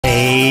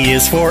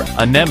is for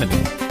anemone,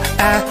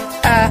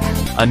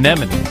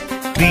 anemone.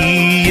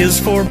 B is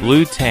for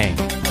Blue tang,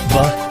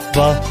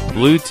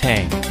 blue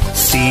tang.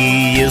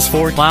 C is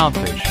for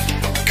Clownfish,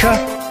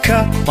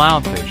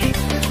 clownfish.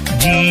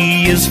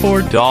 D is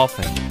for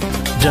Dolphin,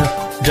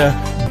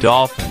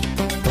 dolphin.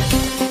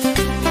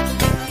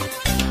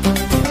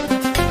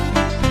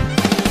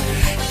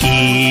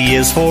 E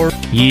is for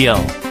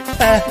Eel,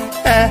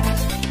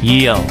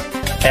 eel.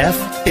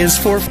 F is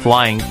for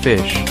Flying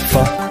fish,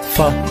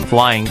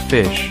 flying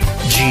fish.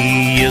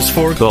 G is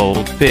for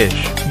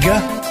Goldfish,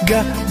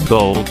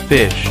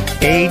 goldfish.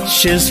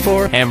 H is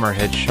for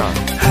Hammerhead shark,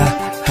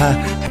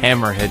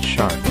 hammerhead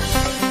shark.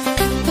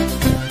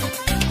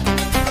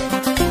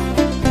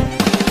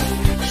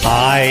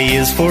 I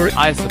is for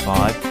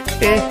Isopod,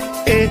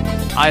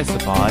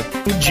 isopod.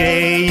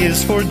 J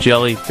is for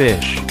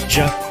Jellyfish,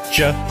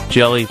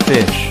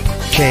 jellyfish.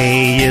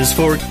 K is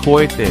for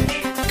Koi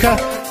fish,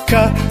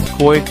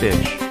 koi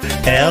fish.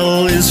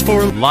 L is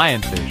for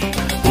Lionfish,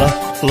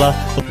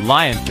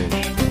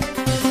 lionfish.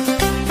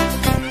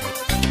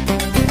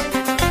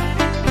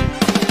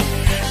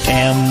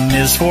 M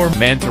is for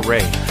Manta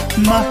ray,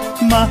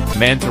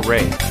 manta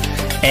ray.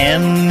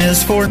 N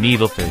is for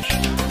Needlefish,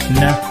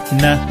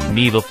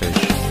 needlefish.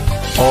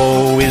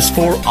 O is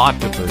for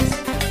Octopus,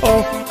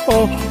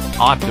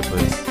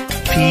 octopus.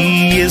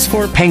 P is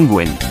for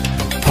penguin,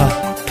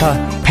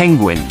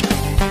 penguin.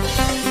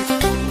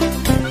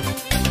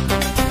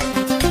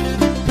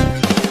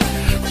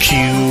 Q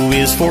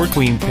is for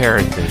Queen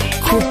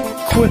parrotfish,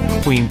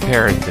 queen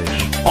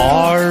parrotfish.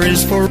 R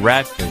is for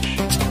Ratfish,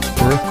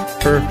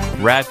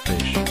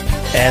 ratfish.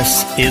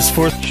 S is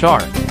for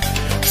Shark,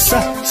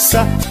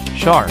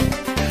 shark.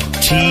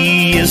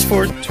 T is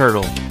for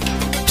Turtle,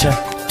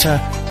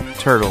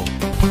 turtle.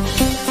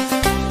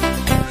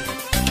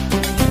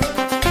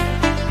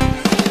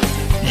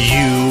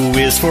 U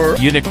is for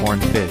Unicorn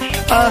fish,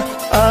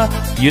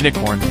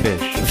 unicorn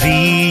fish.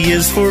 V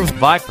is for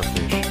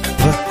Viperfish,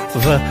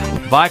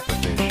 viperfish.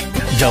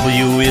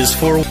 W is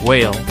for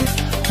Whale,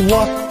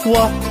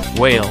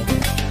 whale.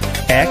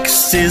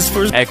 X is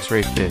for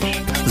X-ray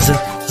fish,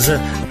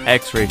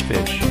 X-ray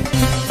fish.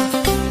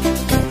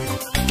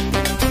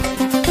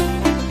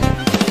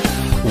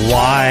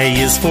 Y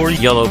is for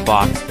Yellow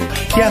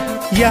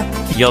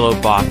boxfish, yellow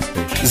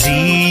boxfish.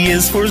 Z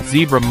is for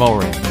Zebra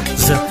moray,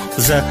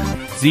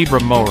 zebra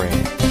moray.